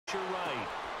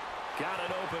Got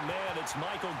an open man. It's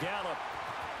Michael Gallup.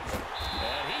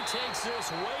 And he takes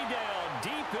this way down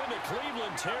deep into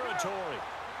Cleveland territory.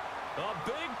 A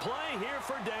big play here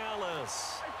for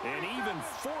Dallas. And even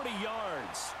 40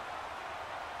 yards.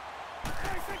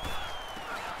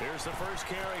 Here's the first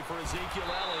carry for Ezekiel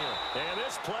Elliott. And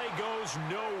this play goes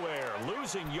nowhere.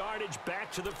 Losing yardage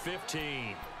back to the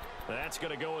 15. That's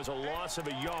going to go as a loss of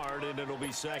a yard, and it'll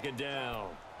be second down.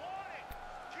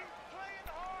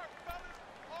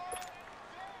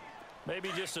 Maybe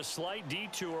just a slight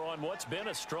detour on what's been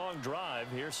a strong drive.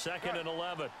 Here's 2nd and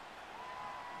 11.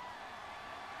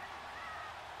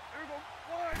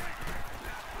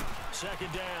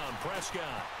 Second down,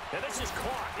 Prescott. And this is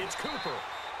caught. It's Cooper.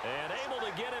 And able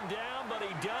to get him down, but he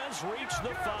does reach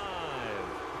the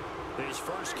 5. His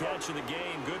first catch of the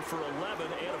game, good for 11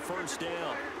 and a first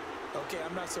down. Okay,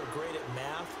 I'm not so great at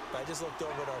math, but I just looked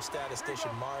over at our statistician,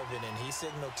 Marvin, and he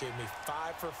signaled to me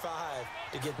 5 for 5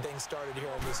 to get things started here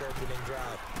on this opening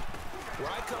drive. Where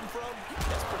I come from,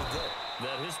 that's pretty good.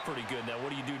 That is pretty good. Now,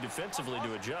 what do you do defensively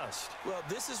to adjust? Well,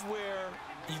 this is where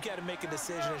you've got to make a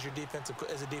decision as a defensive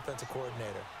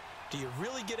coordinator. Do you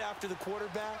really get after the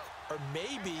quarterback? Or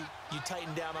maybe you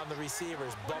tighten down on the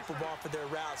receivers, bump them off of their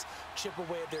routes, chip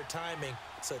away at their timing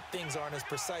so things aren't as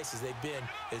precise as they've been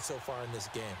so far in this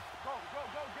game. Go,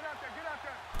 get out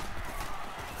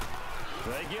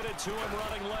there. They get it to him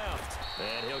running left.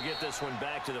 And he'll get this one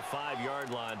back to the 5-yard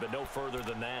line, but no further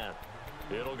than that.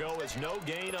 It'll go as no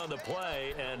gain on the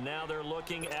play, and now they're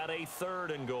looking at a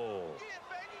 3rd and goal.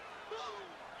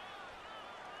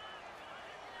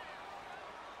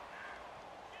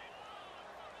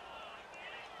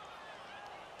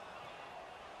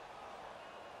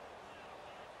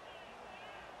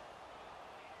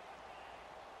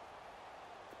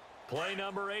 Play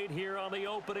number 8 here on the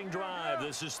opening drive.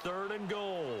 This is 3rd and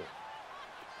goal.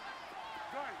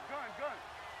 Gun.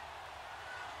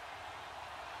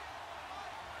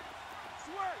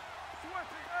 Switch,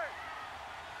 hey.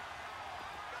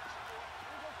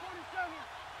 47.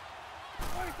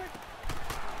 26.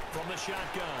 From the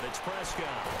shotgun, it's Prescott.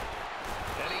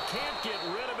 And he can't get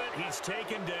rid of it. He's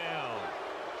taken down.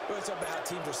 Well, it's about how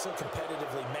teams are so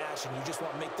competitively matched, and you just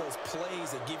want to make those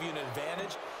plays that give you an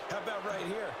advantage. How about right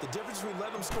here? The difference between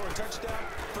letting them score a touchdown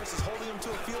versus holding them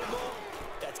to a field goal,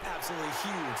 that's absolutely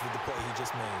huge with the play he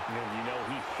just made. You know,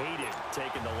 he hated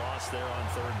taking the loss there on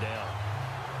 3rd down.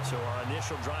 So our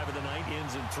initial drive of the night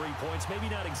ends in 3 points. Maybe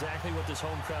not exactly what this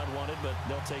home crowd wanted, but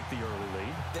they'll take the early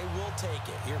lead. They will take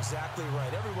it. You're exactly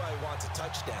right. Everybody wants a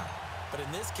touchdown. But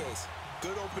in this case,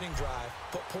 good opening drive,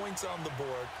 put points on the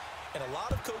board. And a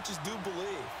lot of coaches do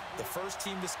believe the first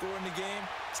team to score in the game,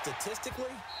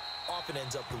 statistically, often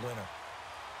ends up the winner.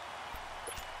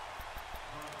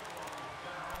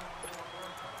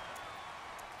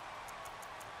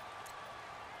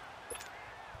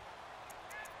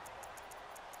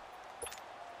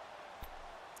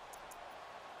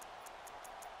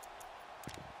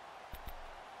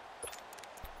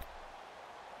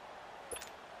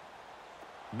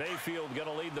 Mayfield going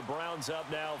to lead the Browns up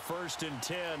now, 1st and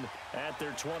 10 at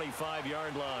their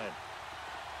 25-yard line.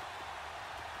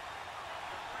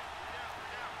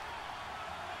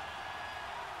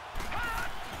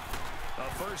 A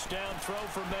first down throw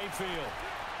for Mayfield.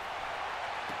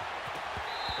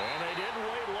 And they didn't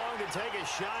wait long to take a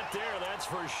shot there, that's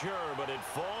for sure, but it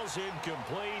falls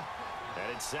incomplete,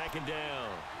 and it's 2nd down.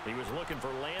 He was looking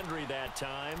for Landry that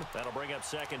time. That'll bring up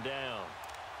 2nd down.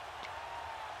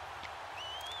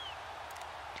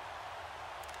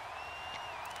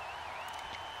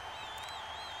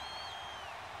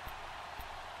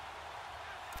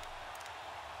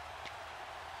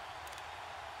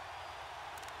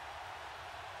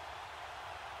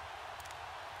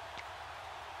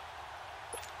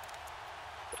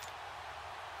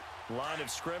 Line of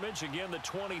scrimmage, again the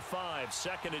 25,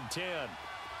 2nd and 10.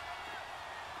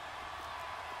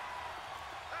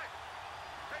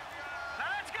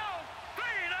 Let's go.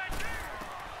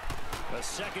 A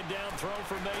 2nd down throw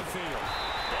for Mayfield.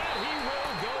 And he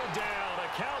will go down. A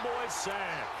Cowboy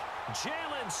sack.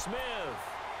 Jalen Smith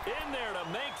in there to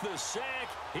make the sack.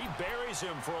 He buries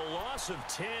him for a loss of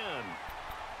 10.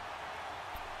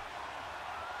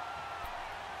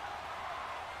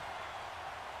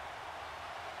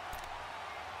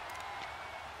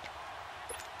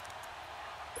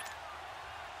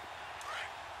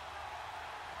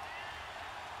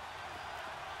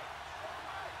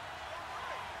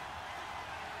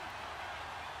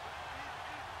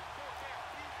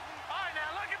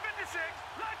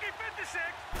 Lucky 56.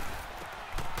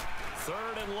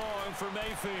 3rd and long for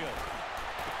Mayfield.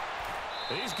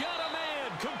 He's got a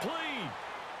man complete.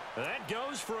 That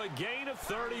goes for a gain of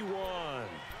 31.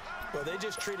 Well, they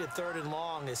just treated 3rd and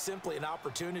long as simply an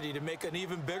opportunity to make an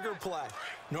even bigger play.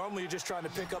 Normally, you're just trying to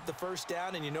pick up the first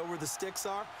down and you know where the sticks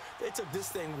are. They took this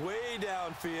thing way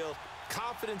downfield.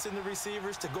 Confidence in the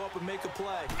receivers to go up and make a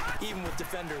play, even with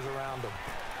defenders around them.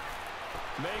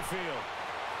 Mayfield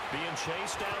being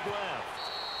chased out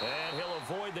left. And he'll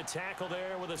avoid the tackle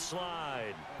there with a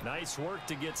slide. Nice work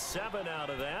to get 7 out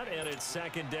of that, and it's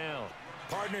 2nd down.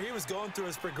 Partner, he was going through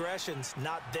his progressions.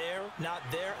 Not there, not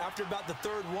there. After about the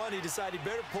 3rd one, he decided he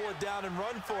better pull it down and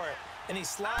run for it. And he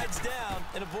slides down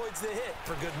and avoids the hit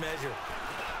for good measure.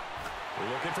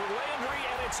 Looking for Landry,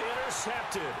 and it's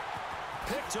intercepted.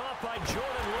 Picked off by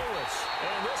Jordan Lewis.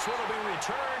 And this one will be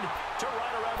returned to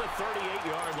right around the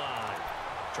 38-yard line.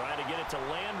 Trying to get it to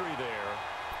Landry there.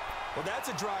 Well, that's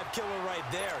a drive killer right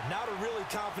there. Not a really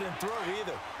confident throw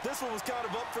either. This one was kind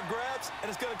of up for grabs, and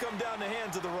it's going to come down the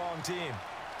hands of the wrong team.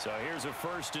 So here's a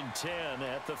 1st and 10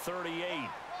 at the 38.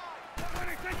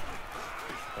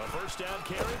 A first down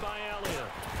carry by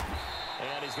Elliott.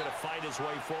 And he's going to fight his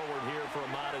way forward here for a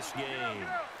modest gain.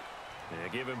 Yeah,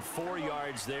 give him 4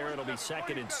 yards there. It'll be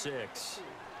 2nd and 6.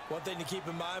 One thing to keep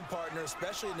in mind, partner,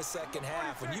 especially in the second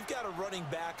half, when you've got a running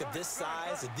back of this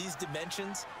size, of these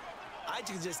dimensions, I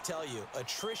can just tell you,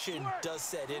 attrition does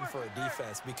set in for a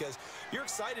defense because you're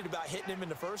excited about hitting him in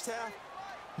the first half.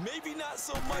 Maybe not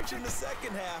so much in the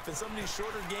second half, and some of these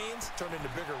shorter gains turn into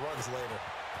bigger runs later.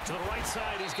 To the right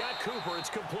side, he's got Cooper. It's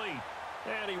complete.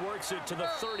 And he works it to the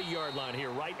 30-yard line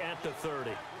here, right at the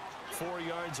 30. 4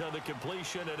 yards on the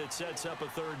completion, and it sets up a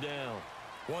 3rd down.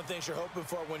 One thing you're hoping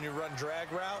for when you run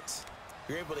drag routes,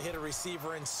 you're able to hit a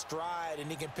receiver in stride, and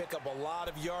he can pick up a lot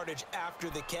of yardage after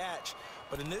the catch.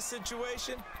 But in this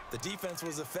situation, the defense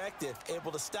was effective,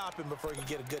 able to stop him before he could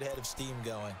get a good head of steam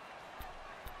going.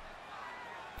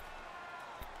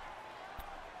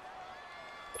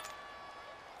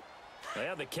 They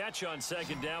had the catch on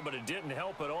 2nd down, but it didn't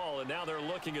help at all, and now they're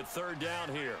looking at 3rd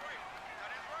down here.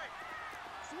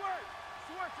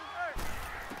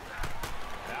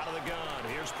 Out of the gun,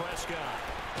 here's Prescott.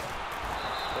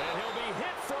 And he'll be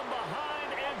hit from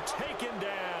behind and taken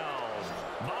down.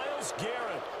 Myles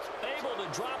Garrett able to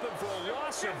drop him for a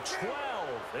loss of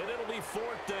 12, and it'll be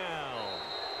 4th down.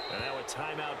 And now a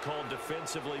timeout called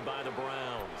defensively by the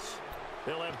Browns.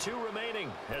 They'll have 2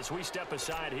 remaining as we step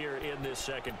aside here in this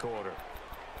 2nd quarter.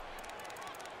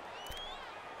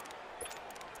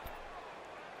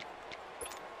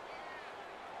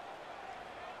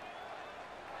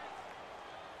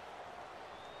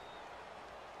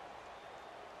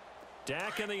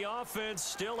 Dak and the offense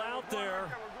still out there.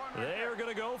 They are going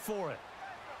to go for it.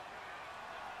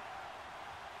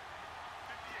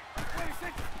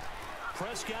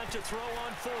 Prescott to throw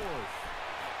on 4th.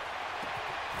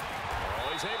 Oh,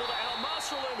 he's able to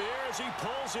outmuscle him here as he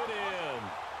pulls it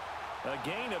in. A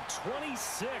gain of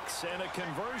 26 and a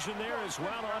conversion there as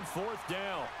well on 4th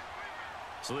down.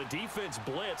 So the defense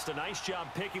blitzed. A nice job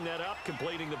picking that up,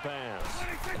 completing the pass.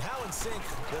 And how in sync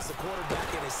was the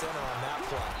quarterback and his center on that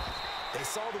play? They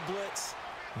saw the blitz,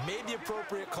 made the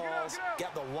appropriate calls,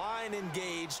 got the line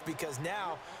engaged because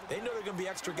now they know they're going to be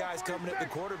extra guys coming at the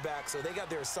quarterback, so they got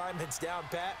their assignments down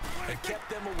pat and kept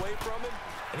them away from him,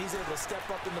 and he's able to step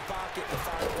up in the pocket and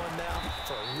fire one now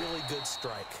for a really good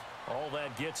strike. All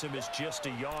that gets him is just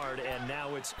a yard, and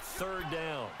now it's 3rd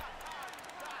down.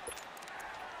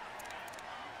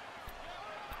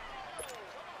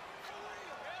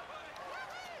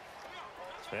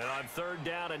 And on 3rd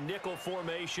down, a nickel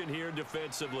formation here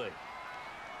defensively.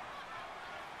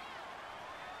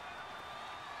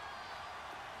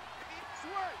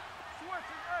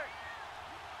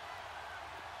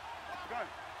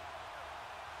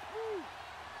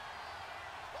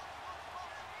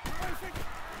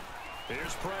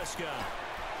 Here's Prescott.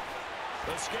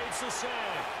 Escapes the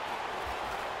sack.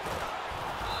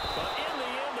 But in the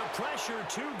end, the pressure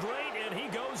too great, and he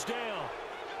goes down.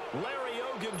 Larry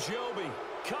Ogunjobi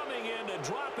coming in to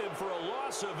drop him for a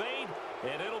loss of 8,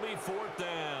 and it'll be 4th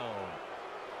down.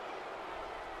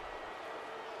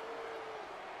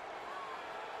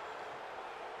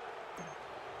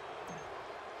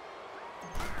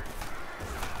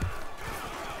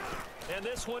 And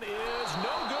this one is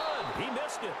no good. He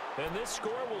missed it. And this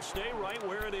score will stay right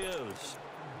where it is.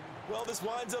 Well, this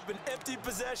winds up an empty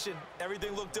possession.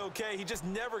 Everything looked okay. He just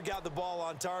never got the ball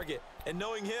on target. And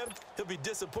knowing him, he'll be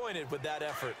disappointed with that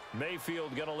effort.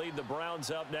 Mayfield going to lead the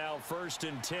Browns up now, 1st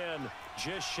and 10,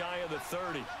 just shy of the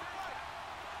 30.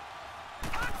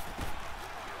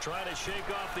 Trying to shake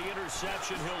off the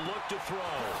interception. He'll look to throw.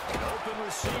 An open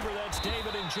receiver, that's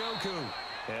David Njoku.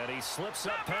 And he slips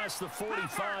up past the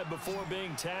 45 before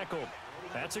being tackled.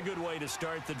 That's a good way to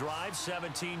start the drive.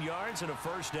 17 yards and a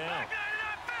 1st down.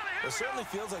 It certainly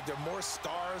feels like there are more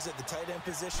stars at the tight end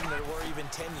position than there were even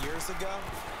 10 years ago.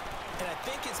 And I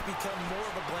think it's become more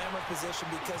of a glamour position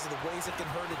because of the ways it can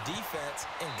hurt a defense,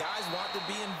 and guys want to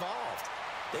be involved.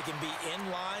 They can be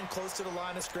in line, close to the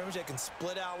line of scrimmage. They can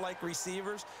split out like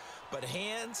receivers. But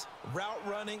hands, route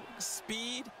running,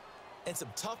 speed, and some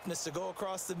toughness to go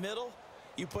across the middle,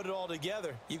 you put it all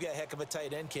together, you got a heck of a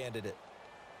tight end candidate.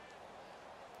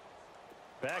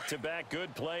 Back-to-back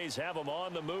good plays have them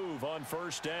on the move on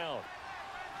first down. All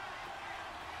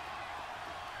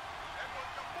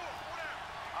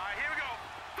right, here we go.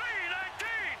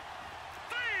 319.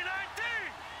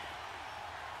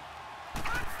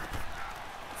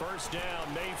 319. First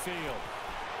down, Mayfield.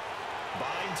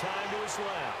 Buying time to his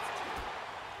left.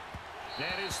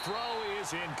 And his throw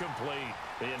is incomplete.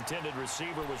 The intended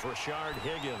receiver was Rashard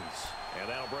Higgins. And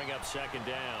that'll bring up second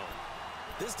down.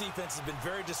 This defense has been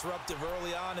very disruptive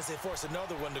early on as they force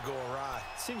another one to go awry.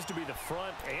 Seems to be the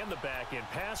front and the back end.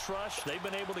 Pass rush, they've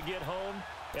been able to get home,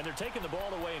 and they're taking the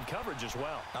ball away in coverage as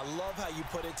well. I love how you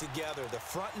put it together. The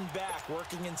front and back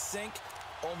working in sync,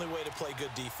 only way to play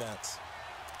good defense.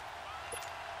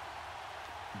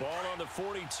 Ball on the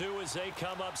 42 as they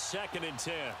come up 2nd and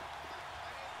 10.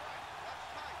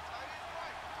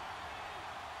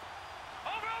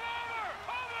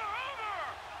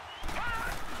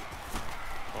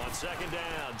 On second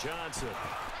down, Johnson.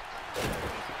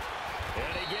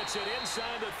 And he gets it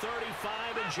inside the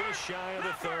 35 and just shy of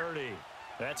the 30.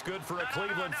 That's good for a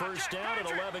Cleveland first down, an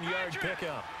 11-yard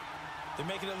pickup. They're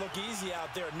making it look easy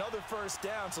out there. Another first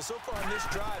down. So far on this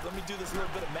drive, let me do this little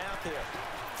bit of math here.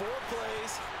 4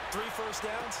 plays, 3 first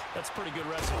downs. That's a pretty good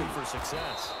recipe for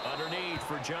success. Underneath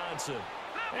for Johnson.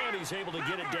 And he's able to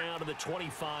get it down to the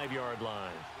 25-yard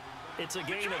line. It's a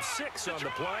gain of 6 on the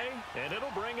play, and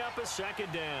it'll bring up a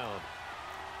second down.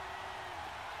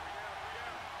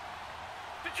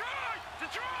 Detroit!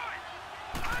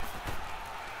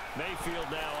 Mayfield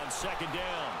now on second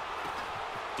down.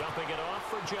 Dumping it off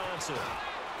for Johnson.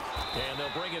 And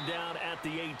they'll bring him down at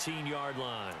the 18-yard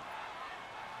line.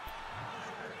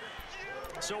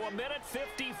 So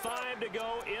 1:55 to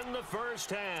go in the first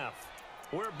half.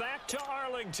 We're back to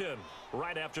Arlington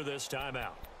right after this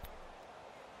timeout.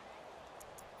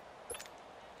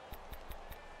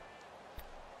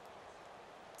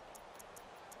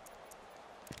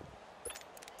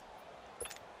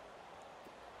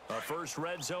 A first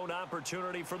red zone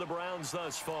opportunity for the Browns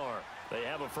thus far. They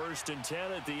have a 1st and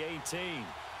 10 at the 18.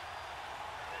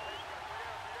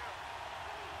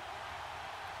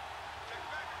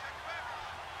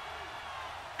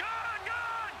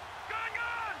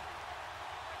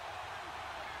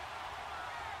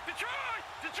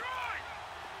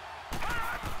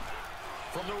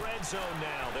 From the red zone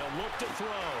now, they'll look to throw.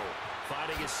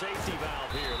 Finding a safety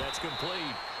valve here. That's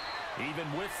complete.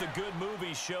 Even with the good move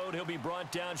he showed, he'll be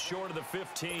brought down short of the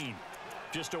 15.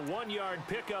 Just a 1-yard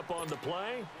pickup on the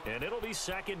play, and it'll be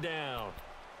second down.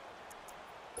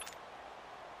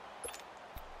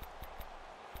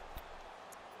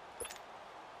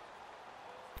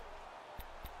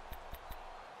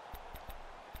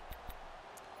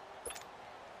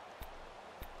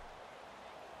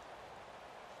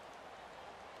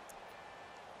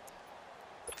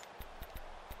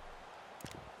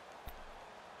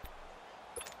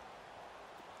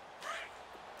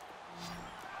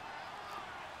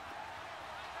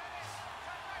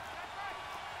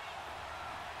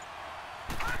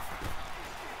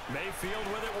 Mayfield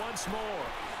with it once more.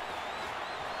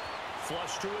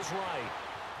 Flush to his right.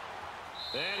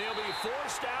 And he'll be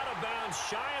forced out of bounds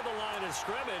shy of the line of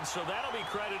scrimmage, so that'll be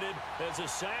credited as a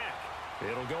sack.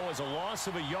 It'll go as a loss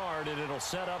of a yard, and it'll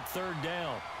set up 3rd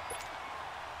down.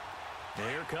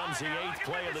 Here comes the 8th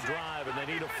play of the drive, and they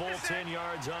need a full 10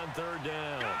 yards on 3rd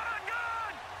down.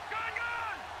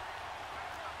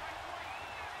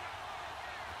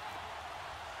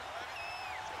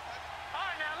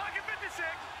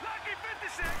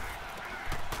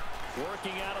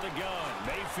 Working out of the gun,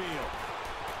 Mayfield.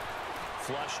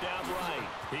 Flushed out right.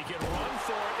 He can run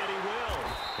for it, and he will.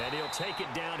 And he'll take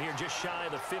it down here just shy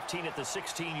of the 15 at the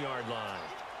 16-yard line.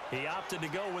 He opted to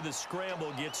go with a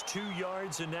scramble, gets 2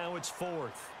 yards, and now it's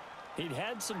 4th. He'd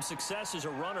had some success as a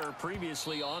runner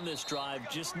previously on this drive,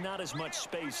 just not as much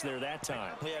space there that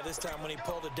time. Yeah, this time when he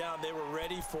pulled it down, they were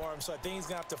ready for him, so I think he's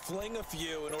going to have to fling a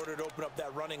few in order to open up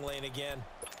that running lane again.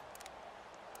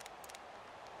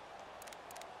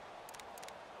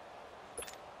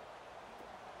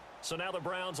 So now the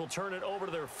Browns will turn it over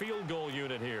to their field goal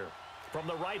unit here. From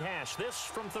the right hash, this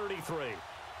from 33.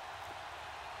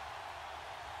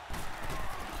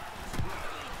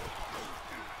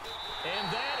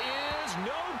 And that is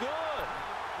no good.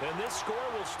 And this score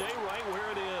will stay right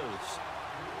where it is.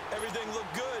 Everything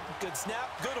looked good. Good snap,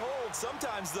 good hold.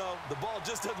 Sometimes, though, the ball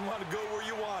just doesn't want to go where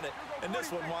you want it. And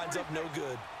this one winds up no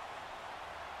good.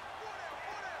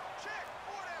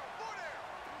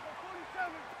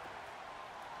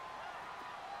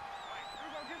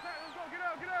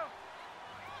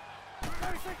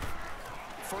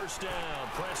 First down,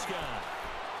 Prescott.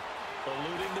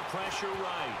 Eluding the pressure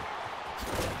right.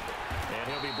 And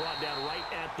he'll be brought down right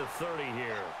at the 30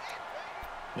 here.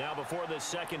 Now before this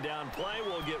second down play,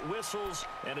 we'll get whistles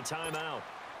and a timeout,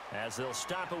 as they'll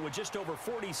stop it with just over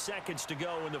 40 seconds to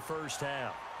go in the first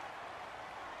half.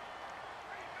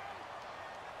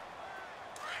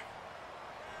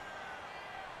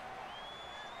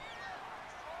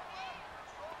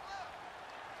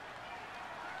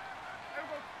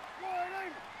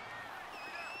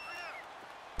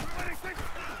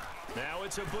 Now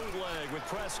it's a bootleg with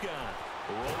Prescott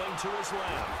rolling to his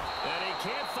left. And he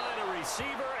can't find a receiver,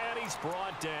 and he's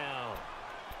brought down.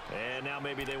 And now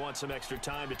maybe they want some extra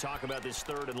time to talk about this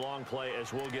third and long play,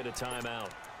 as we'll get a timeout,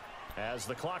 as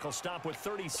the clock will stop with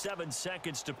 37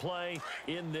 seconds to play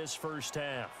in this first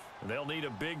half. They'll need a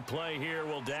big play here,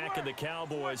 will Dak and the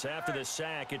Cowboys, after the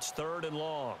sack. It's third and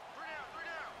long.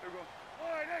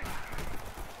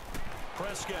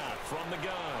 Prescott from the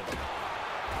gun.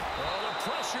 Oh, the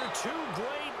pressure too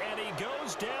great, and he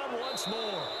goes down once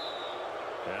more.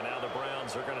 And now the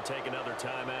Browns are going to take another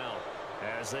timeout,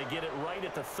 as they get it right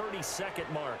at the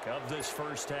 32nd mark of this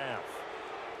first half.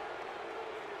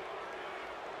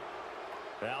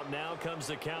 Out now comes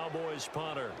the Cowboys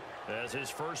punter, as his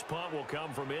first punt will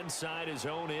come from inside his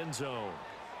own end zone.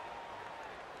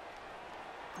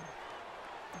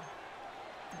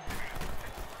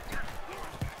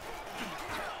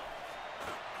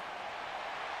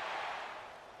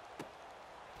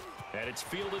 And it's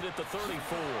fielded at the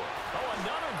 34. Oh,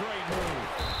 another great move.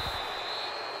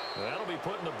 That'll be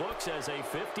put in the books as a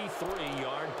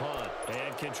 53-yard punt.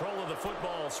 And control of the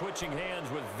football switching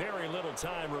hands with very little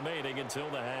time remaining until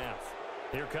the half.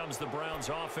 Here comes the Browns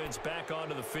offense back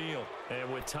onto the field.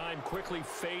 And with time quickly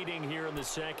fading here in the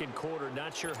second quarter,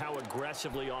 not sure how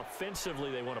aggressively,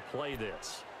 offensively they want to play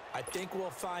this. I think we'll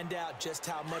find out just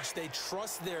how much they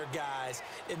trust their guys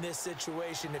in this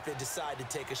situation if they decide to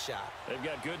take a shot. They've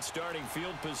got good starting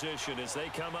field position as they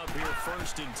come up here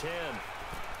first and 10.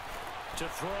 To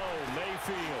throw,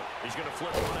 Mayfield. He's going to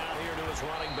flip one out here to his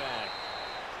running back.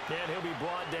 And he'll be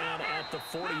brought down at the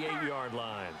 48-yard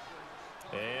line.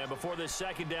 And before this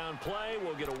second down play,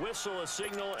 we'll get a whistle, a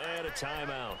signal, and a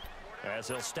timeout, as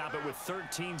they'll stop it with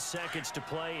 13 seconds to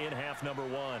play in half number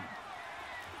one.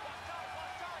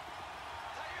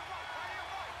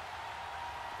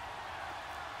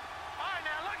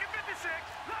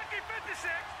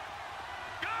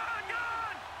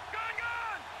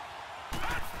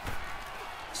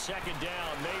 Second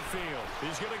down, Mayfield.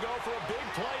 He's going to go for a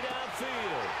big play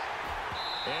downfield.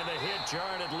 And the hit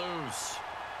jarred it loose.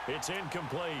 It's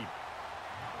incomplete.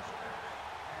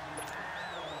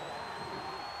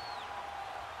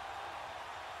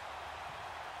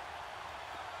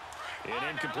 An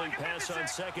incomplete pass on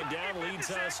second down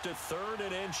leads us to third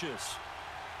and inches.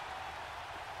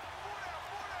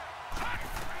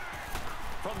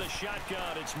 From the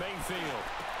shotgun, it's Mayfield.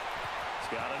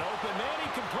 Got an open man.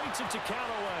 He completes it to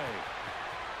Callaway.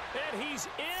 And he's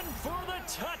in for the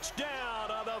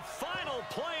touchdown on the final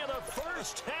play of the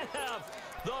first half.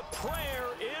 The prayer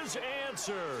is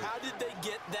answered. How did they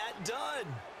get that done?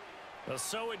 Well,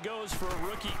 so it goes for a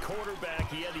rookie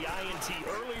quarterback. He had the INT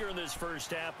earlier in this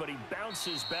first half, but he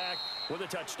bounces back with a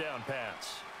touchdown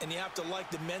pass. And you have to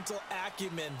like the mental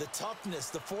acumen, the toughness,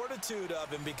 the fortitude of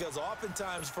him, because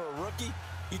oftentimes for a rookie,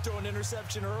 you throw an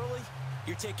interception early,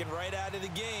 you're taken right out of the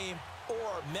game,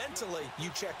 or mentally,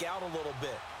 you check out a little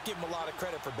bit. Give him a lot of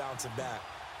credit for bouncing back.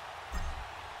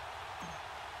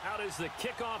 Out is the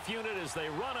kickoff unit as they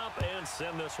run up and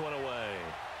send this one away.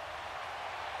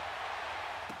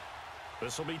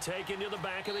 This will be taken to the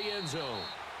back of the end zone.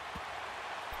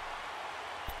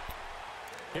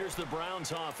 Here's the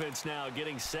Browns offense now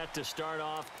getting set to start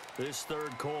off this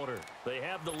third quarter. They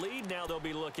have the lead. Now they'll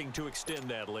be looking to extend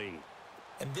that lead.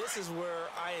 And this is where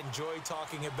I enjoy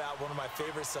talking about one of my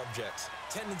favorite subjects,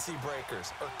 tendency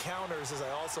breakers, or counters as I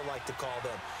also like to call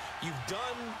them. You've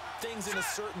done things in a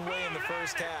certain way in the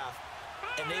first half,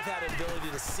 and they've had an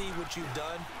ability to see what you've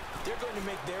done. They're going to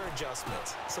make their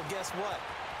adjustments. So guess what?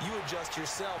 You adjust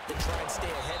yourself and try and stay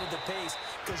ahead of the pace,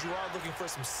 because you are looking for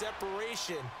some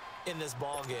separation in this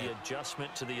ball game. The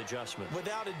adjustment to the adjustment.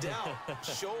 Without a doubt.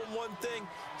 Show them one thing,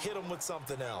 hit them with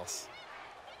something else.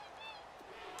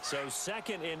 So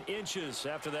second and inches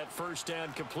after that first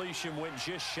down completion went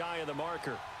just shy of the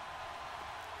marker.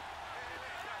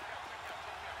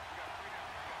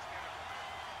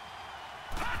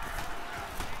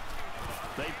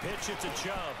 They pitch it to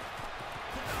Chubb.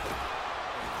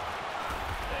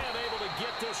 And able to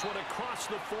get this one across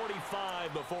the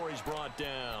 45 before he's brought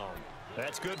down.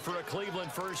 That's good for a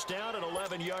Cleveland first down, an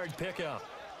 11-yard pickup.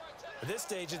 At this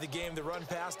stage of the game, the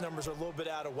run-pass numbers are a little bit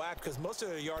out of whack because most of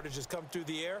their yardage has come through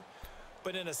the air.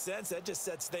 But in a sense, that just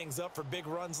sets things up for big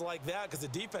runs like that because the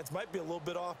defense might be a little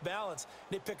bit off balance.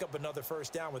 They pick up another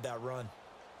first down with that run.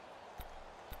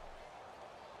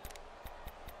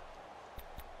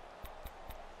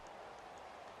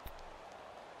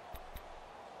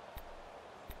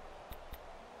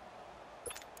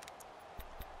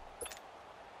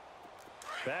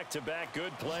 Back-to-back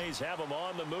good plays have them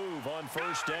on the move on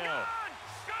first down.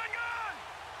 Gun!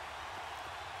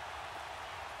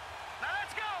 Now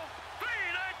let's go. 3-19.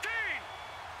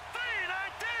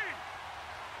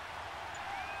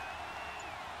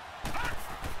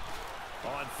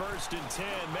 3-19. On first and 10,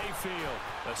 Mayfield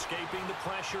escaping the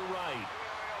pressure right.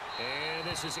 And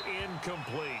this is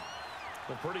incomplete.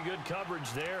 Well, pretty good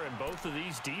coverage there, and both of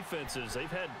these defenses,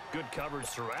 they've had good coverage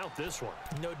throughout this one.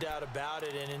 No doubt about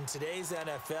it, and in today's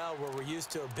NFL, where we're used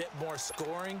to a bit more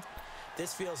scoring,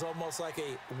 this feels almost like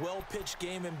a well-pitched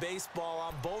game in baseball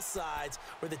on both sides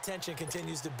where the tension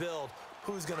continues to build.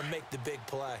 Who's going to make the big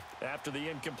play? After the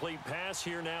incomplete pass,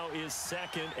 here now is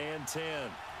 2nd and 10.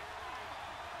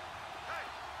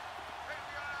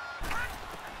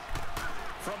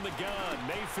 From the gun,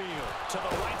 Mayfield to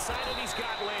the right side, and he's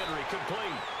got Landry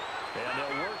complete. And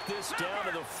they'll work this down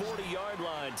to the 40-yard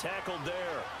line, tackled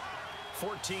there.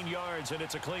 14 yards, and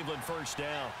it's a Cleveland first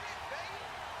down.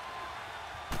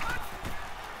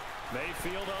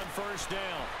 Mayfield on first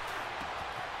down.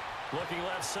 Looking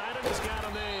left side, and he's got a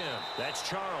man. That's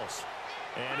Charles.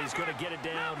 And he's going to get it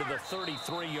down to the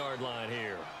 33-yard line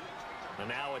here. And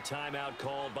now a timeout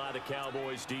called by the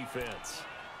Cowboys defense.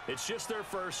 It's just their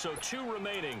first, so 2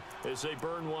 remaining as they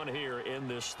burn one here in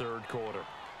this third quarter.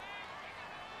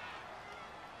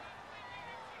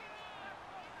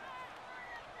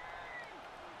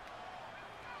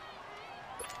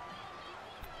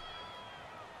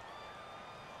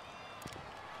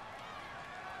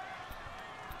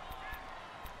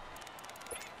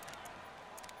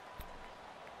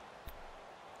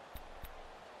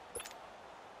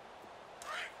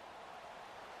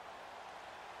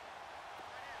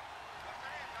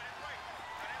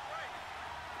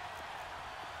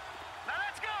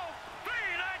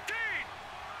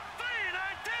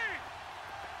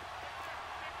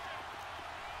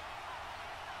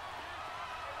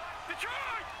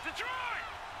 Detroit!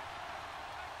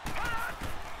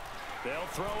 They'll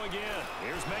throw again.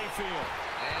 Here's Mayfield.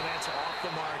 And that's off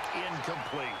the mark,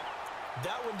 incomplete.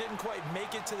 That one didn't quite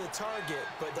make it to the target,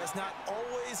 but that's not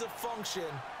always a function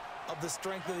of the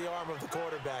strength of the arm of the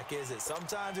quarterback, is it?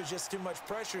 Sometimes there's just too much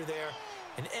pressure there.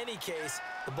 In any case,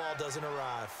 the ball doesn't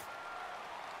arrive.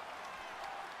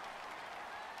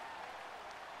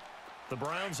 The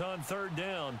Browns on third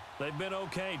down. They've been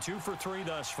okay, 2 for 3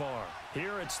 thus far.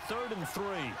 Here it's 3rd and 3.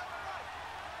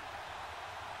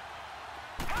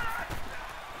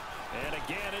 And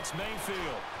again, it's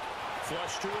Mayfield.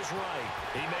 Flush to his right.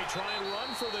 He may try and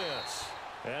run for this.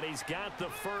 And he's got the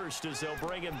first as they'll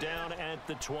bring him down at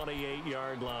the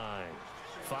 28-yard line.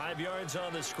 5 yards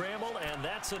on the scramble, and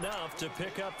that's enough to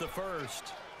pick up the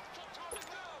first.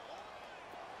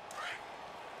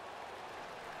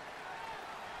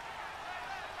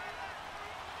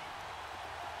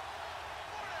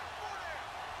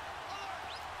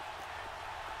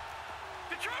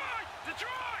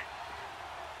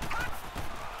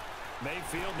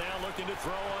 Mayfield now looking to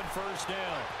throw on first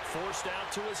down. Forced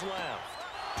out to his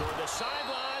left. Toward the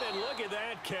sideline, and look at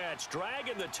that catch.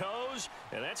 Dragging the toes,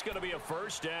 and that's going to be a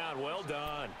first down. Well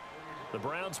done. The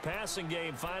Browns passing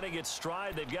game finding its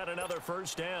stride. They've got another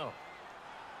first down.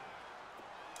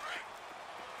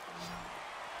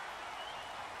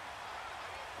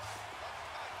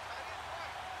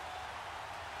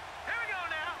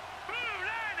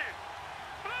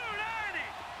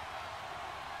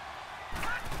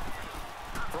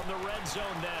 The red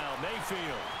zone now.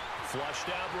 Mayfield flushed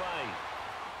out right.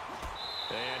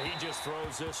 And he just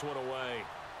throws this one away.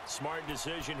 Smart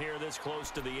decision here this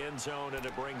close to the end zone, and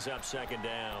it brings up 2nd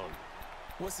down.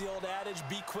 What's the old adage?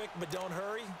 Be quick, but don't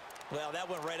hurry. Well, that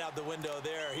went right out the window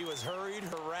there. He was hurried,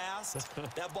 harassed.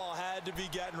 That ball had to be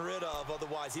gotten rid of.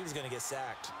 Otherwise, he was going to get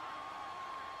sacked.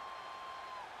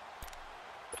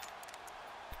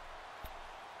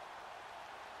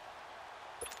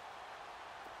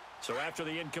 So after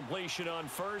the incompletion on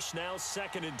first, now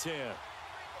 2nd and 10. All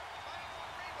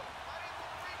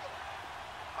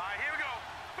right, here we go.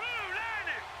 Blue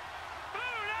 90.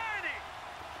 Blue 90.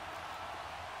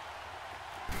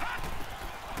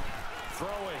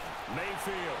 Throw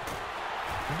Mayfield.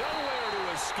 Nowhere to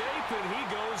escape, and he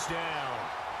goes down.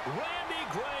 Randy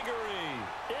Gregory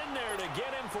in there to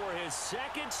get him for his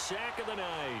second sack of the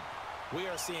night. We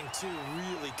are seeing two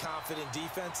really confident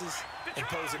defenses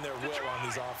imposing their will on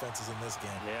these offenses in this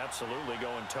game. Yeah, absolutely,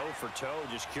 going toe for toe.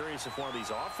 Just curious if one of these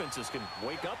offenses can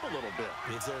wake up a little bit.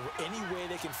 Is there any way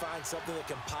they can find something that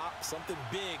can pop, something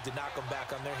big to knock them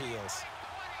back on their heels?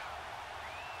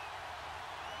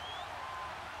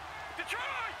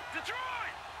 Detroit!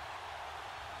 Detroit!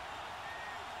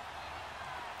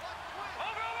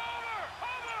 Over!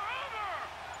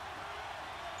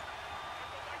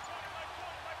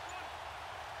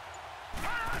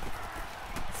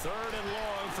 Third and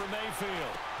long for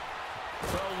Mayfield.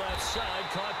 Throw left side,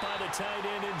 caught by the tight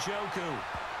end Njoku.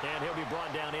 And he'll be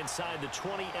brought down inside the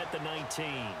 20 at the 19.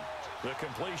 The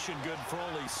completion good for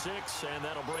only 6, and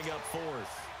that'll bring up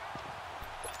 4th.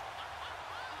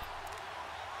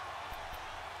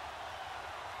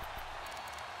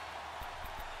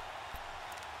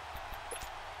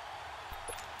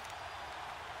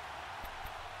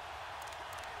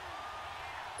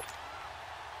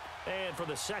 And for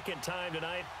the second time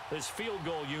tonight, this field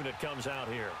goal unit comes out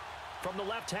here. From the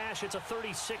left hash, it's a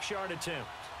 36-yard attempt.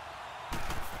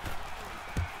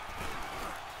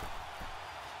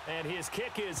 And his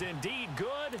kick is indeed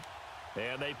good.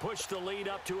 And they push the lead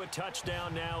up to a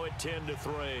touchdown now at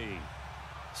 10-3.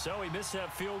 So he missed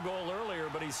that field goal earlier,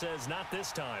 but he says not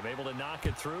this time. Able to knock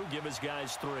it through, give his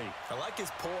guys 3. I like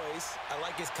his poise. I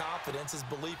like his confidence, his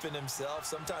belief in himself.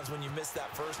 Sometimes when you miss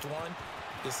that first one,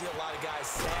 you see a lot of guys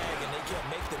sag and they can't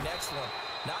make the next one.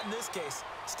 Not in this case.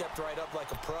 Stepped right up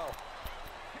like a pro.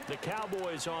 The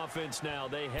Cowboys offense now,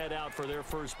 they head out for their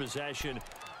first possession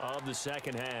of the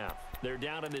second half. They're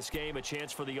down in this game. A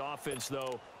chance for the offense,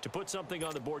 though, to put something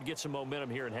on the board, get some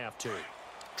momentum here in half 2.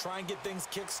 Try and get things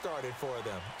kick-started for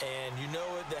them. And you know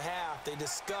at the half, they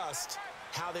discussed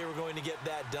how they were going to get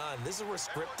that done. This is where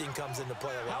scripting comes into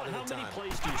play a lot of the time. How many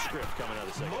plays do you script coming out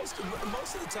of the second?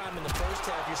 Most of the time in the first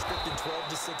half, you're scripting 12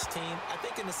 to 16. I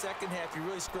think in the second half, you're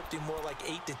really scripting more like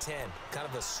 8 to 10. Kind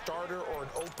of a starter or an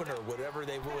opener,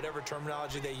 whatever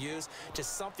terminology they use.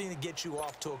 Just something to get you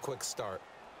off to a quick start.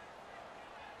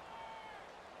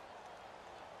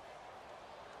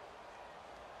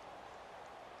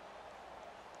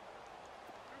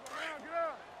 Get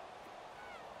out!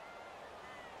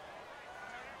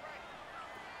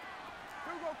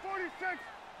 Hugo, 46!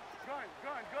 Gun!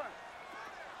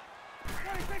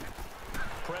 26!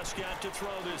 Prescott to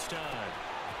throw this time.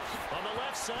 On the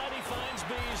left side, he finds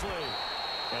Beasley.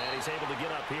 And he's able to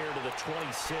get up here to the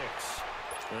 26.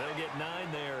 They'll get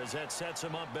 9 there as that sets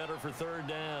him up better for third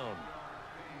down.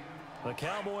 The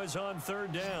Cowboys on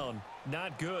third down.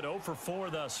 Not good. 0 for 4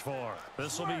 thus far.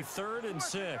 This will be 3rd and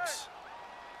 6.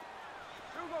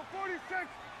 Hugo, 46!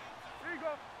 Here you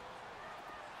go.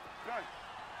 Gun.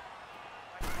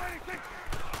 26!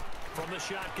 From the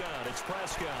shotgun, it's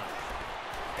Prescott.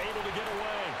 Able to get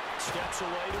away. Steps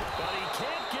away, but he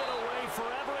can't get away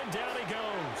forever, and down he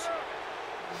goes.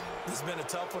 This has been a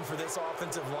tough one for this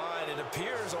offensive line. It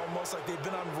appears almost like they've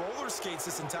been on roller skates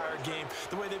this entire game,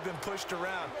 the way they've been pushed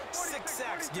around. 6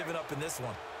 sacks given up in this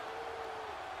one.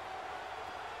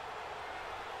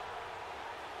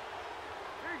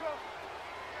 Here you go.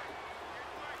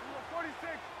 Hugo,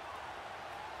 46!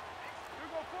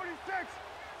 Hugo, 46!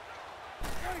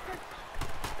 26!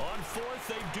 On 4th,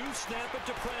 they do snap it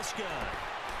to Prescott.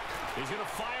 He's going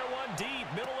to fire one deep,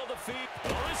 middle of the field.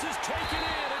 Oh, this is taken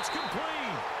in. It's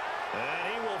complete.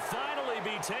 And he will finally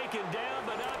be taken down,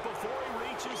 but not before he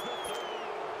reaches the 30.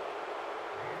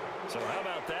 So how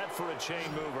about that for a chain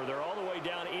mover? They're all the way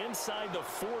down inside the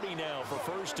 40 now for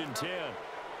 1st and 10.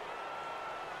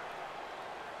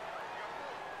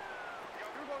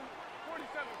 Hugo,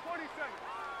 47!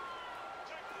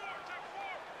 Check 4!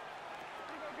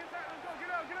 Hugo, get that! Let's go!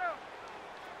 Get out!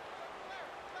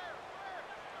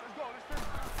 Let's go!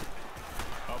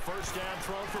 A first down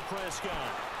throw for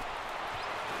Prescott.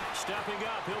 Stepping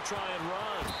up, he'll try and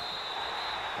run.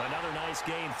 Another nice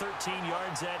gain, 13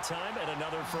 yards that time, and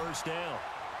another first down.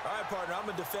 All right, partner, I'm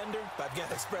a defender, but I've got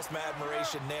to express my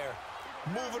admiration there.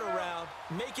 Moving around,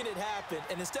 making it happen,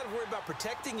 and instead of worrying about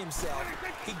protecting himself,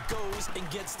 he goes and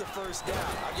gets the first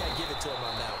down. I've got to give it to him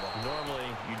on that one. Normally,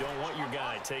 you don't want your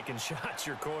guy taking shots,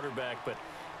 your quarterback, but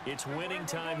it's winning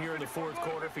time here in the 4th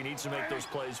quarter. If he needs to make those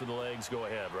plays with the legs, go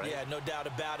ahead, right? Yeah, no doubt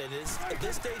about it. At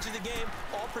this stage of the game,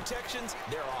 all protections,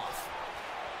 they're off.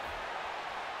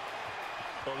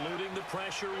 Eluding the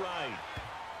pressure right.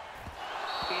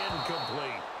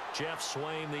 Incomplete. Jeff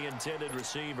Swain, the intended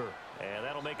receiver. And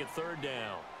that'll make it 3rd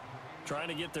down. Trying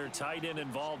to get their tight end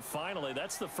involved finally.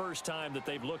 That's the first time that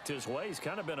they've looked his way. He's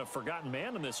kind of been a forgotten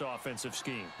man in this offensive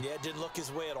scheme. Yeah, didn't look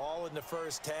his way at all in the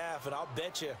first half, and I'll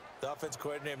bet you the offense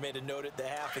coordinator made a note at the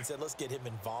half and said, let's get him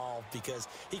involved because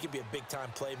he could be a big-time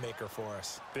playmaker for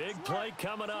us. Big play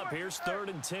coming up. Here's 3rd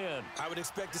and 10. I would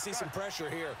expect to see some pressure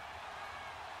here.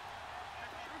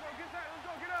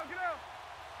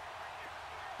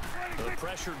 The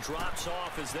pressure drops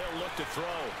off as they'll look to throw.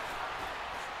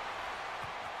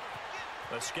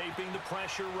 Escaping the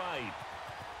pressure right.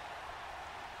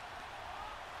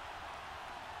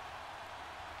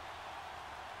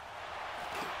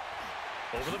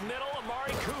 Over the middle,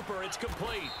 Amari Cooper. It's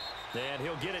complete. And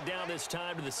he'll get it down this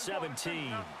time to the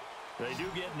 17. They do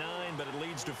get 9, but it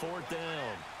leads to 4th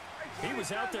down. He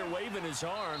was out there waving his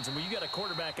arms, and when you got a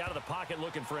quarterback out of the pocket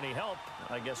looking for any help,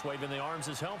 I guess waving the arms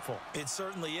is helpful. It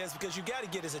certainly is, because you got to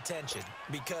get his attention,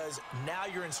 because now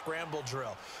you're in scramble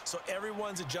drill. So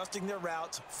everyone's adjusting their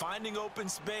routes, finding open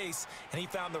space, and he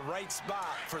found the right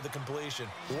spot for the completion.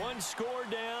 One score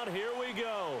down. Here we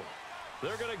go.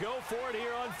 They're going to go for it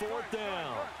here on 4th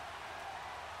down.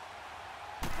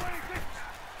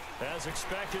 As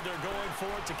expected, they're going for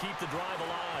it to keep the drive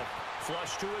alive.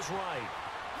 Flush to his right.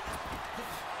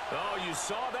 Oh, you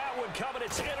saw that one coming.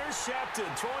 It's intercepted.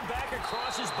 Thrown back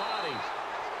across his body.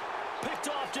 Picked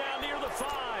off down near the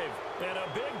 5. And a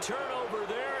big turnover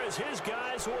there as his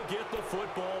guys will get the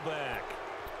football back.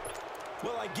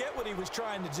 Well, I get what he was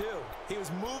trying to do. He was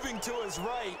moving to his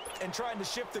right and trying to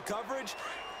shift the coverage,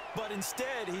 but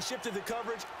instead he shifted the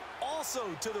coverage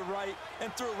also to the right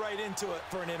and threw right into it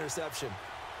for an interception.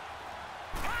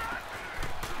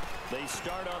 They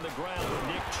start on the ground with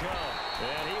Nick Chubb,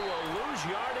 and he will lose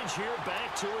yardage here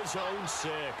back to his own 6.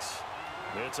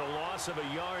 It's a loss of a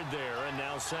yard there, and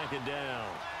now 2nd down.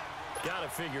 Got to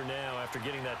figure now, after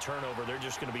getting that turnover, they're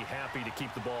just going to be happy to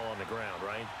keep the ball on the ground,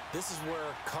 right? This is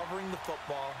where covering the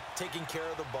football, taking care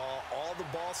of the ball, all the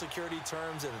ball security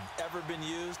terms that have ever been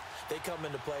used, they come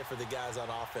into play for the guys on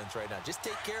offense right now. Just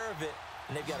take care of it,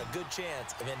 and they've got a good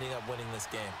chance of ending up winning this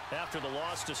game. After the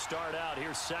loss to start out,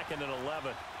 here's 2nd and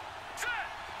 11. Set!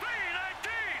 3-19!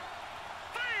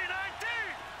 3-19!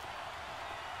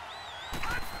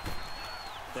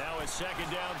 Now a 2nd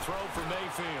down throw for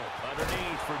Mayfield.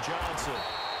 Underneath for Johnson.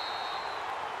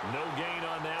 No gain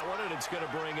on that one, and it's going to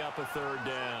bring up a 3rd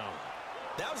down.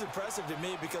 That was impressive to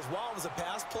me because while it was a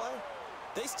pass play,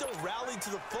 they still rallied to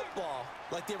the football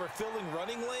like they were filling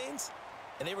running lanes,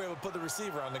 and they were able to put the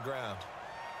receiver on the ground.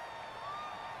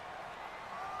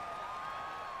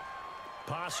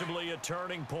 Possibly a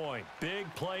turning point.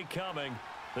 Big play coming.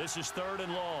 This is 3rd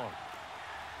and long.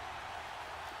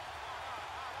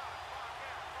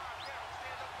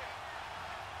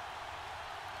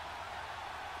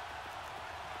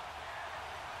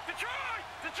 Detroit!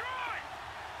 Detroit!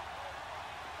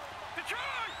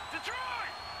 Detroit!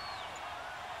 Detroit!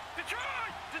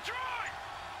 Detroit! Detroit!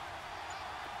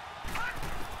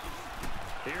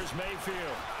 Here's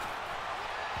Mayfield.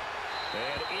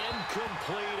 And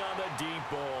incomplete on the deep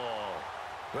ball.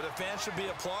 But the fans should be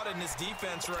applauding this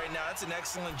defense right now. That's an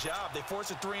excellent job. They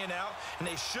force a 3-and-out, and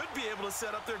they should be able to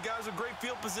set up their guys with great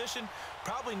field position,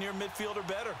 probably near midfield or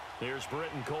better. Here's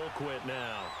Britton Colquitt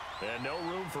now. And no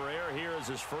room for error here as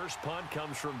his first punt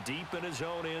comes from deep in his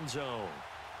own end zone.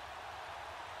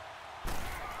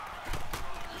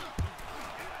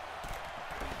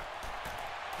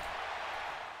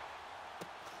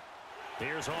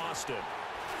 Here's Austin.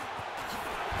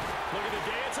 Look at the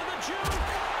dance and the juke.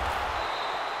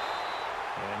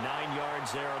 And 9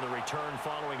 yards there on the return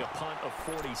following a punt of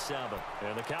 47.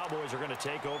 And the Cowboys are going to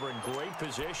take over in great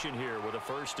position here with a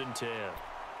 1st and 10.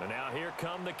 And now here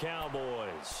come the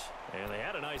Cowboys. And they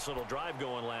had a nice little drive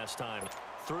going last time.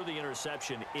 Threw the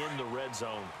interception in the red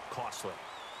zone. Costly.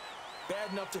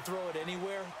 Bad enough to throw it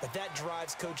anywhere, but that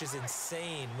drives coaches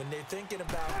insane when they're thinking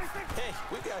about, hey,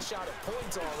 we've got a shot at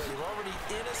points already. We're already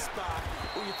in a spot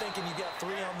where you're thinking you got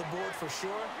 3 on the board for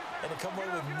sure, and to come away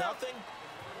with nothing,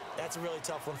 that's a really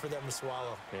tough one for them to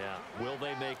swallow. Yeah, will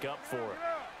they make up for it?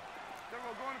 They're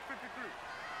going to 53.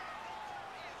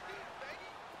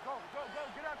 Go, go, go.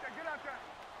 Get out there, get out there.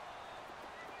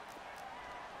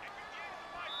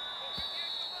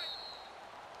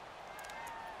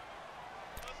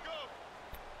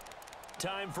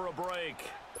 Time for a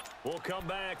break. We'll come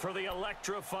back for the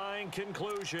electrifying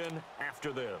conclusion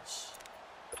after this.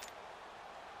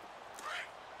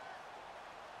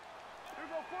 Here we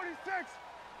go, 46.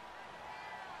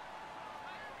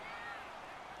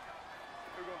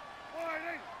 Here we go.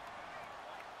 Wide eight.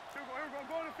 Here we go.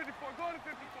 Go to 54. Go to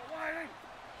 54. Wide eight.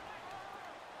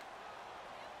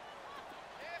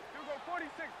 Here we go.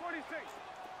 46. 46.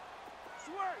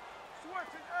 Swerve.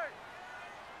 switching, hey.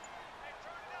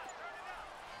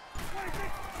 26.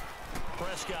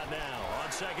 Prescott now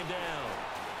on second down.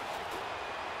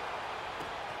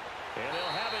 And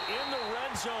he'll have it in the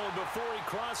red zone before he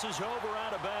crosses over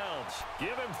out of bounds.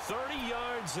 Give him 30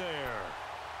 yards there.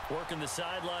 Working the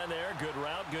sideline there. Good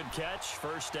route, good catch.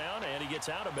 First down, and he gets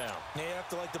out of bounds. Now you have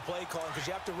to like the play calling because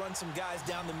you have to run some guys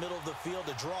down the middle of the field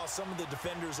to draw some of the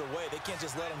defenders away. They can't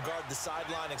just let them guard the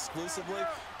sideline exclusively.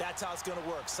 That's how it's going to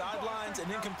work. Sidelines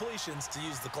and incompletions to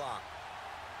use the clock.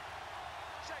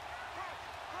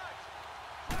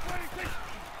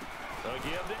 A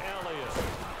give to Elliott.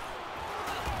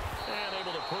 And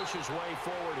able to push his way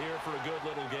forward here for a good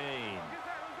little gain.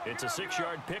 It's a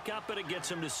 6-yard pickup, and it gets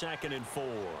him to 2nd and 4.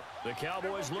 The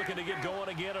Cowboys looking to get going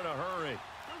again in a hurry.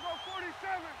 Here we go, 47.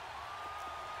 Here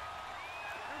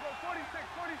we go, 46,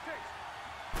 46.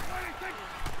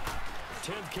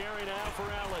 10th carry now for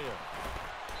Elliott.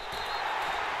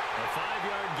 A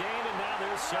 5-yard gain, and now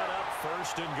they're set up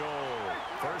 1st and goal.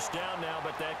 First down now,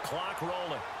 but that clock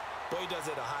rolling. Boy, he does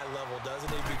it at a high level, doesn't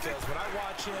he? Because when I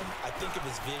watch him, I think of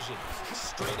his vision.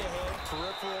 Straight ahead,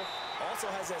 peripheral. Also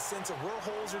has that sense of where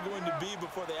holes are going to be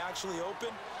before they actually open.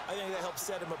 I think that helps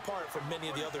set him apart from many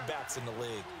of the other backs in the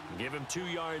league. Give him 2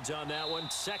 yards on that one.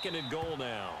 2nd and goal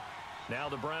now. Now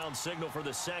the Browns signal for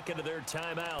the second of their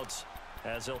timeouts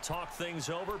as they'll talk things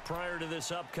over prior to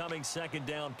this upcoming 2nd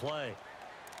down play.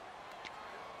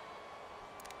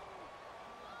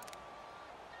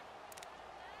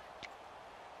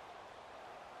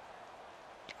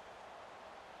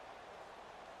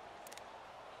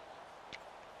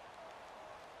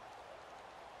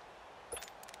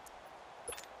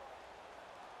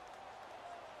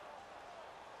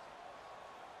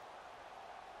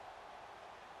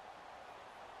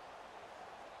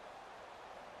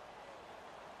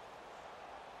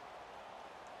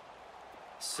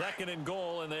 Second and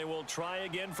goal, and they will try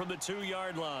again from the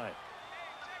 2-yard line.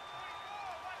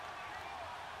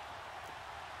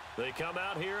 They come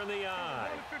out here in the eye.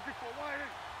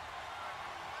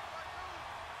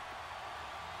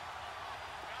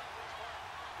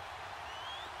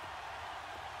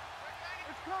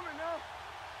 It's coming now.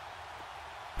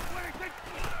 26.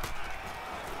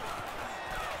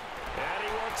 And he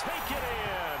will take it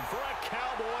in for a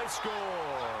Cowboy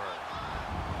score.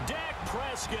 Dak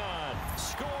Prescott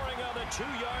scoring on the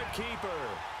 2-yard keeper.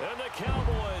 And the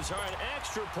Cowboys are an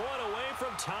extra point away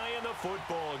from tying the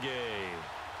football game.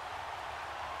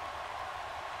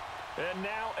 And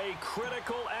now a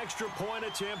critical extra point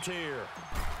attempt here.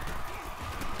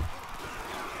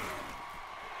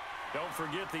 Don't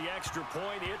forget the extra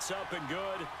point. It's up and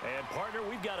good. And, partner,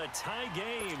 we've got a tie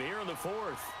game here in the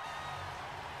 4th.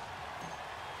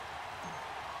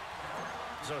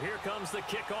 So here comes the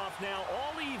kickoff now,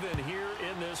 all even here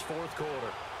in this 4th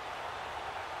quarter.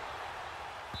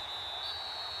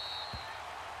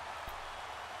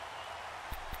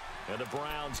 And the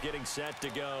Browns getting set to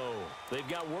go. They've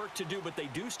got work to do, but they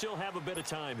do still have a bit of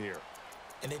time here.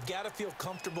 And they've got to feel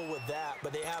comfortable with that,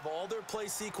 but they have all their play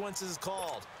sequences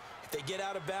called. If they get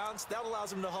out of bounds, that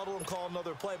allows them to huddle and call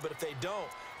another play. But if they don't,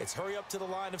 it's hurry up to the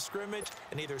line of scrimmage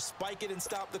and either spike it and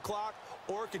stop the clock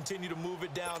or continue to move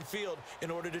it downfield in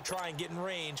order to try and get in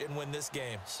range and win this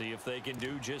game. See if they can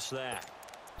do just that.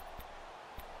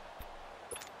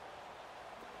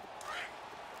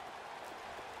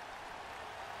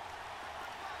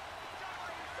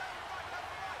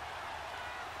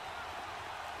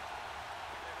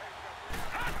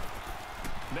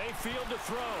 Mayfield to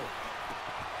throw.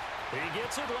 He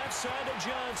gets it left side to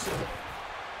Johnson.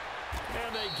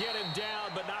 And they get him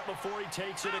down, but not before he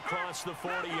takes it across the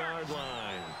 40-yard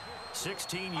line.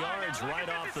 16 yards right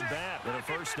off the bat with a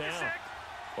first down.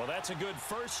 Well, that's a good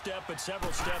first step, but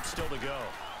several steps still to go.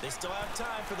 They still have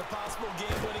time for the possible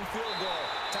game-winning field goal.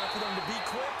 Time for them to be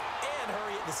quick and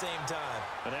hurry at the same time.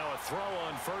 And now a throw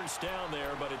on first down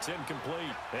there, but it's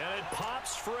incomplete. And it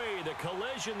pops free. The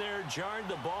collision there jarred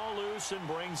the ball loose and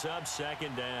brings up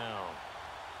second down.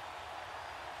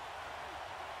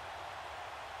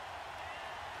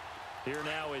 Here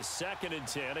now is 2nd and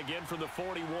 10, again from the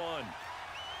 41. Watch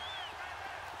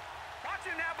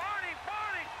it now, Barney,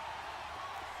 Barney.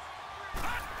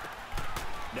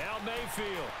 Now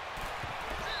Mayfield.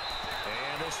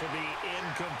 And this will be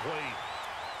incomplete.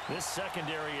 This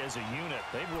secondary as a unit,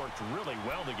 they've worked really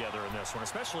well together in this one,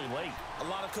 especially late. A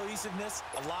lot of cohesiveness,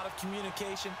 a lot of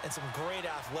communication, and some great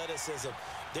athleticism.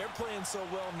 They're playing so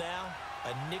well now,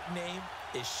 a nickname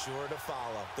is sure to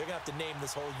follow. They're going to have to name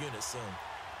this whole unit soon.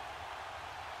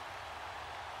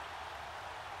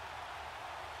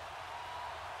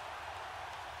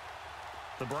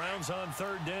 The Browns on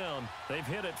third down. They've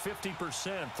hit it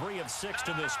 50%, 3 of 6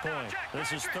 to this point.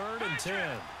 This is 3rd and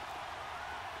 10.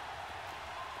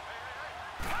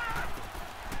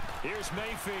 Here's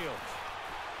Mayfield.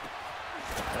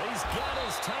 He's got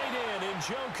his tight end in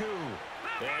Njoku.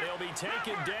 And he'll be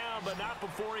taken down, but not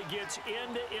before he gets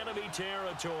into enemy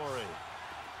territory.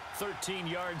 13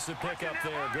 yards to pick up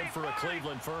there. Good for a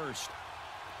Cleveland first.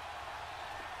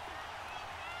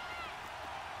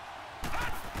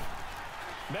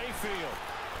 Mayfield.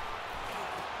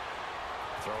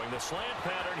 Throwing the slant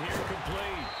pattern here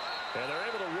complete. And they're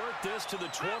able to work this to the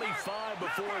 25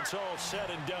 before it's all said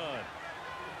and done.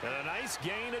 And a nice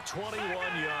gain of 21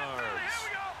 yards.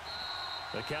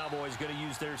 The Cowboys going to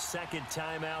use their second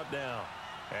timeout now,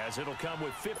 as it'll come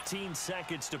with 15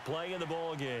 seconds to play in the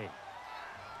ball game.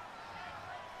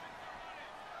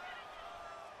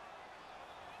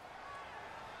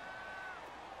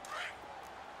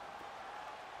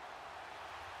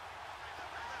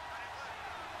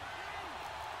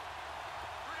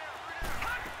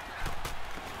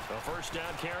 First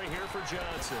down carry here for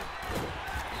Johnson.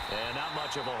 And not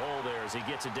much of a hole there as he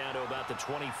gets it down to about the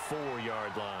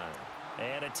 24-yard line.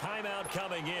 And a timeout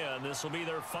coming in. This will be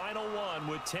their final one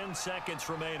with 10 seconds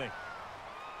remaining.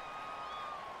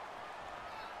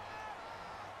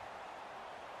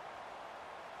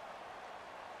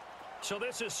 So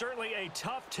this is certainly a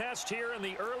tough test here in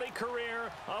the early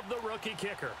career of the rookie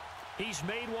kicker. He's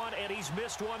made one and he's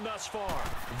missed one thus far.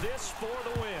 This for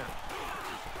the win.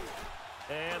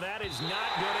 And that is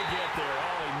not going to get there.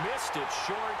 Oh, he missed it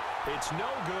short. It's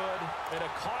no good. And a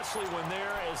costly one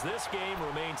there as this game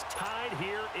remains tied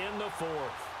here in the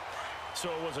 4th.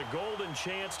 So it was a golden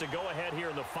chance to go ahead here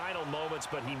in the final moments,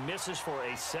 but he misses for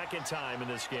a second time in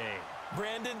this game.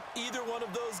 Brandon, either one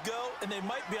of those go, and they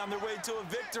might be on their way to a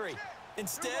victory.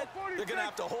 Instead, they're going to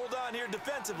have to hold on here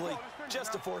defensively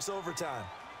just to force overtime.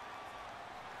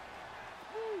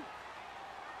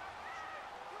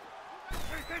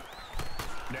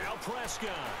 Now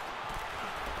Prescott.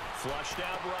 Flushed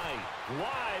out right.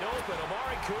 Wide open,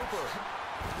 Amari Cooper.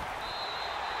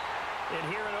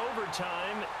 And here in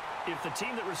overtime, if the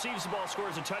team that receives the ball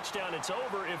scores a touchdown, it's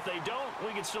over. If they don't,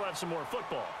 we can still have some more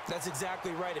football. That's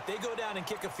exactly right. If they go down and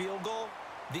kick a field goal,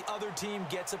 the other team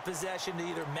gets a possession to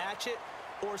either match it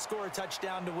or score a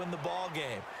touchdown to win the ball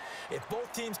game. If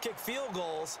both teams kick field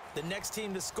goals, the next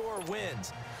team to score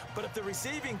wins. But if the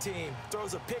receiving team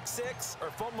throws a pick six or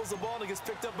fumbles the ball and it gets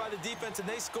picked up by the defense and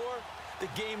they score, the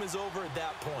game is over at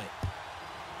that point.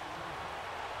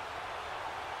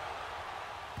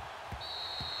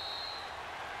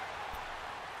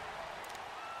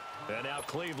 And now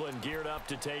Cleveland geared up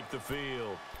to take the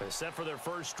field. Set for their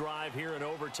first drive here in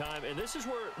overtime. And this is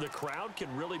where the crowd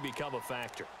can really become a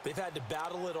factor. They've had to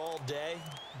battle it all day,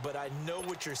 but I know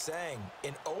what you're saying.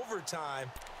 In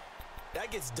overtime,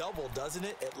 that gets doubled, doesn't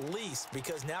it? At least,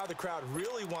 because now the crowd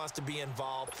really wants to be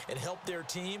involved and help their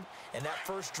team. And that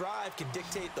first drive can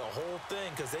dictate the whole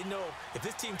thing because they know if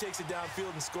this team takes it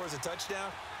downfield and scores a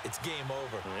touchdown, it's game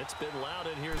over. And it's been loud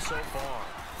in here so far.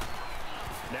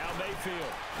 Now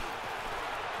Mayfield.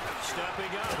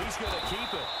 Stepping up, he's going to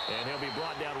keep it. And he'll be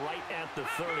brought down right at the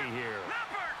 30 here.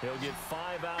 He'll get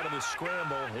 5 out of the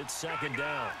scramble. It's second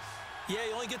down. Yeah,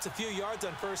 he only gets a few yards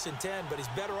on 1st and 10, but he's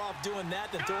better off doing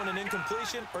that than throwing an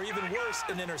incompletion or even worse,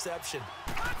 an interception.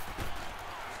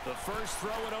 The first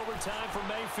throw in overtime for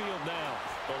Mayfield now.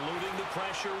 Eluding the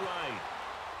pressure right.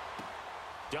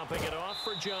 Dumping it off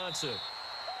for Johnson.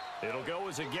 It'll go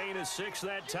as a gain of 6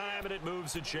 that time, and it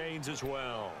moves the chains as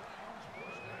well.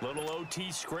 Little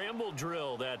OT scramble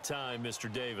drill that time,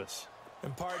 Mr. Davis.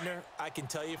 And, partner, I can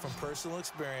tell you from personal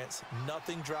experience,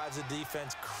 nothing drives a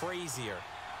defense crazier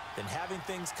than having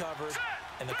things covered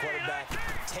and the quarterback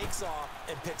takes off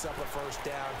and picks up a first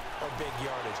down or big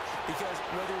yardage. Because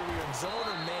whether you're in zone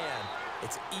or man,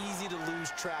 it's easy to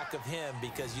lose track of him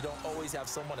because you don't always have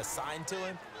someone assigned to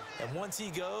him. And once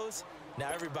he goes, now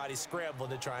everybody's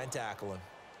scrambling to try and tackle him.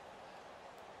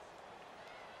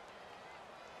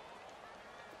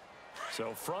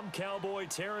 So from Cowboy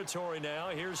territory now,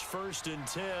 here's 1st and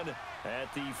 10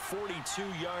 at the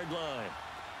 42-yard line.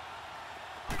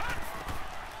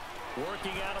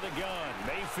 Working out of the gun,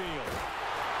 Mayfield.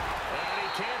 And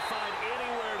he can't find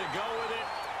anywhere to go with it,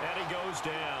 and he goes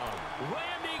down.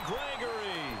 Randy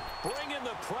Gregory bringing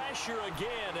the pressure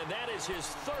again, and that is his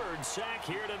 3rd sack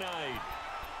here tonight.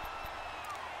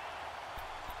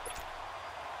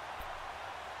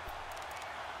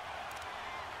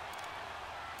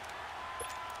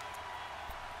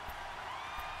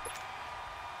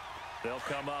 They'll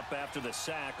come up after the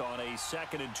sack on a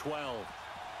 2nd and 12.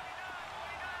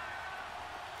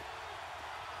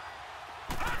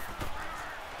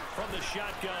 the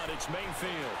shotgun. It's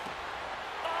Mayfield.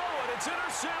 Oh, and it's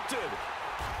intercepted.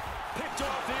 Picked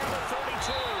off near the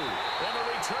 32. And the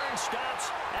return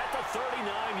stops at the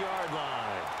 39-yard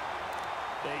line.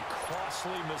 A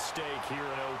costly mistake here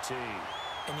in OT.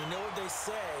 And you know what they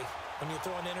say, when you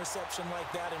throw an interception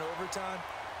like that in overtime,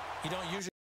 you don't usually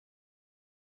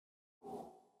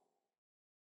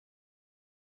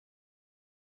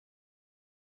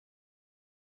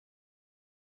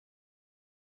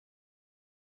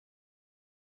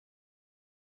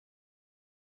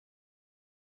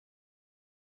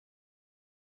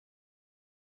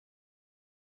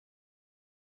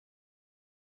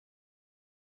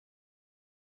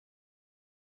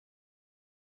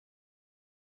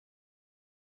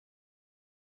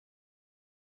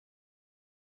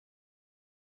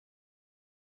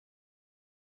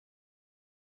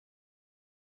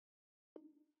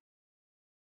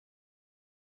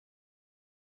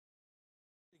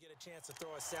get a chance to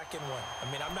throw a second one.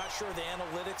 I mean, I'm not sure the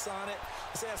analytics on it.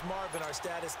 Let's ask Marvin, our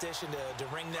statistician, to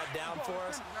ring that down for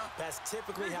us. That's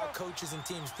typically how coaches and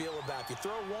teams feel about it. If you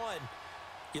throw one,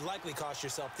 you likely cost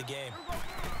yourself the game.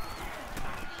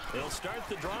 They'll start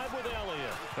the drive with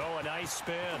Elliott. Oh, a nice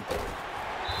spin.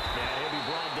 And he'll be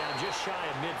brought down just shy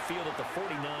of midfield at the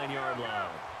 49-yard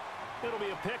line. It'll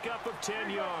be a pickup of 10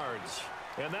 yards.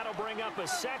 And that'll bring up a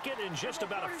second and just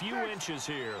about a few inches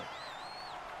here.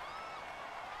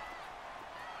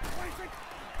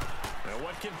 Now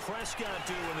what can Prescott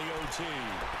do in the OT?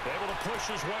 Able to push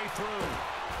his way through.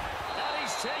 And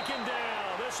he's taken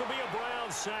down. This will be a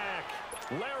Brown sack.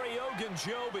 Larry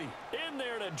Ogunjobi in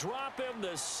there to drop him the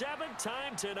 7th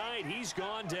time tonight. He's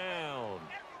gone down.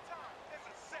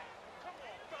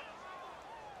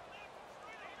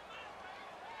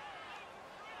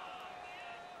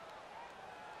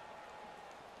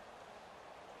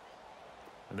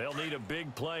 And they'll need a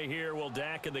big play here. Will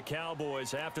Dak and the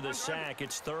Cowboys after the sack.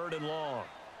 It's 3rd and long.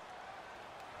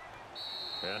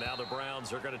 And now the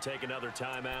Browns are going to take another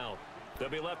timeout. They'll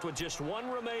be left with just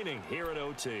one remaining here at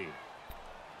OT.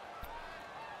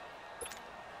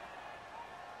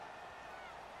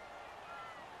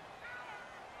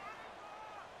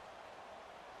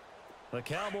 The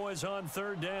Cowboys on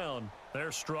 3rd down.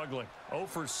 They're struggling. 0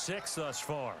 for 6 thus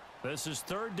far. This is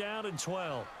 3rd down and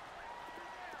 12.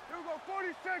 Here we go,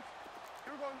 46.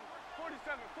 Here we go,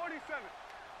 47, 47.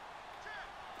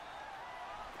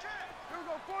 Here we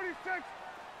go, 46.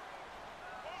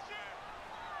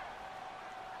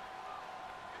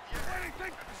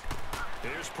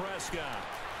 Here's Prescott.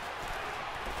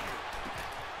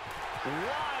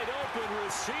 Wide open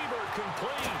receiver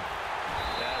complete.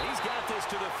 Now he's got this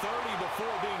to the 30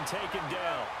 before being taken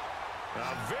down.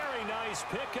 A very nice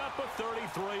pickup of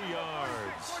 33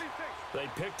 yards. They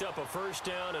picked up a first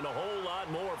down and a whole lot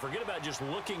more. Forget about just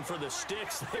looking for the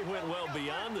sticks. They went well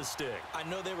beyond the stick. I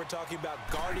know they were talking about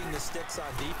guarding the sticks on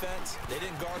defense. They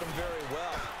didn't guard them very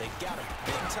well. They got a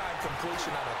big-time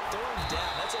completion on a 3rd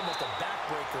down. That's almost a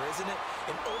backbreaker, isn't it?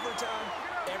 In overtime,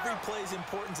 every play's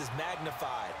importance is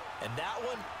magnified. And that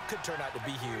one could turn out to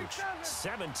be huge.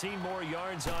 17 more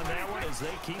yards on that one as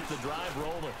they keep the drive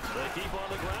rolling. They keep on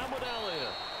the ground with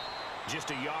Elliott. Just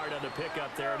a yard on the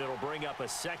pickup there, and it'll bring up a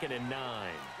 2nd and 9.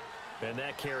 And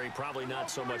that carry probably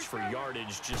not so much for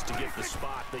yardage, just to get the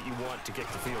spot that you want to kick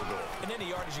the field goal. And any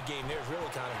yardage you gain there is really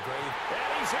kind of great.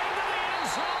 And he's into the end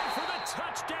zone for the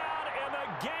touchdown and the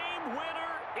game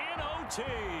winner in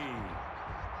OT.